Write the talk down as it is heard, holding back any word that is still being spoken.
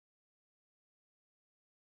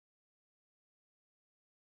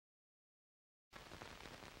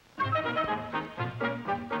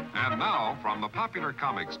from the popular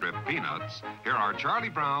comic strip Peanuts, here are Charlie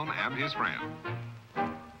Brown and his friend.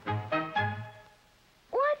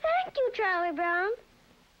 Why, thank you, Charlie Brown.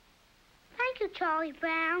 Thank you, Charlie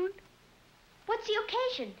Brown. What's the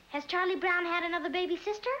occasion? Has Charlie Brown had another baby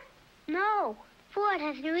sister? No. Ford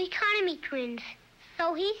has new economy twins,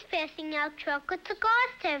 so he's passing out chocolate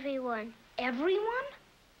cigars to everyone. Everyone?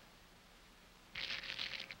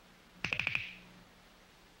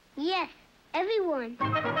 Yes, everyone.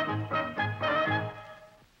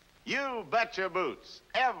 You bet your boots,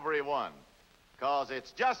 everyone. 'Cause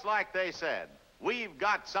it's just like they said. We've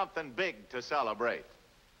got something big to celebrate.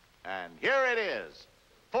 And here it is,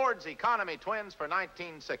 Ford's Economy Twins for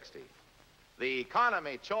 1960. The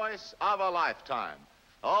economy choice of a lifetime.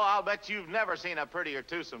 Oh, I'll bet you've never seen a prettier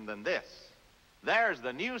twosome than this. There's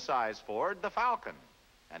the new size Ford, the Falcon.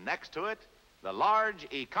 And next to it, the large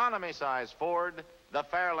economy size Ford, the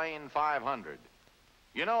Fairlane 500.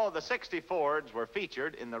 You know, the 60 Fords were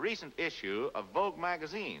featured in the recent issue of Vogue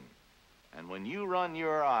magazine. And when you run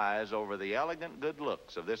your eyes over the elegant good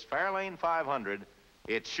looks of this Fairlane 500,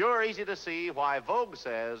 it's sure easy to see why Vogue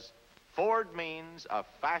says Ford means a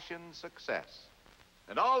fashion success.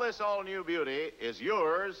 And all this all-new beauty is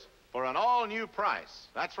yours for an all-new price.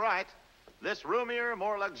 That's right. This roomier,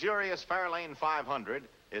 more luxurious Fairlane 500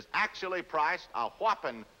 is actually priced a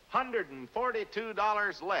whopping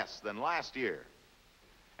 $142 less than last year.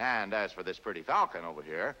 And as for this pretty Falcon over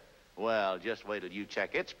here, well, just wait till you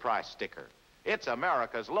check its price sticker. It's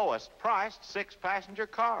America's lowest priced six-passenger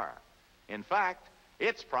car. In fact,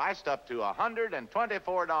 it's priced up to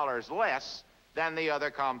 $124 less than the other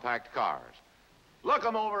compact cars. Look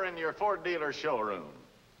 'em over in your Ford dealer showroom.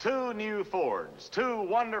 Two new Fords, two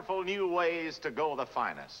wonderful new ways to go the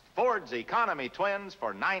finest. Ford's Economy Twins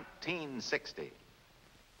for 1960.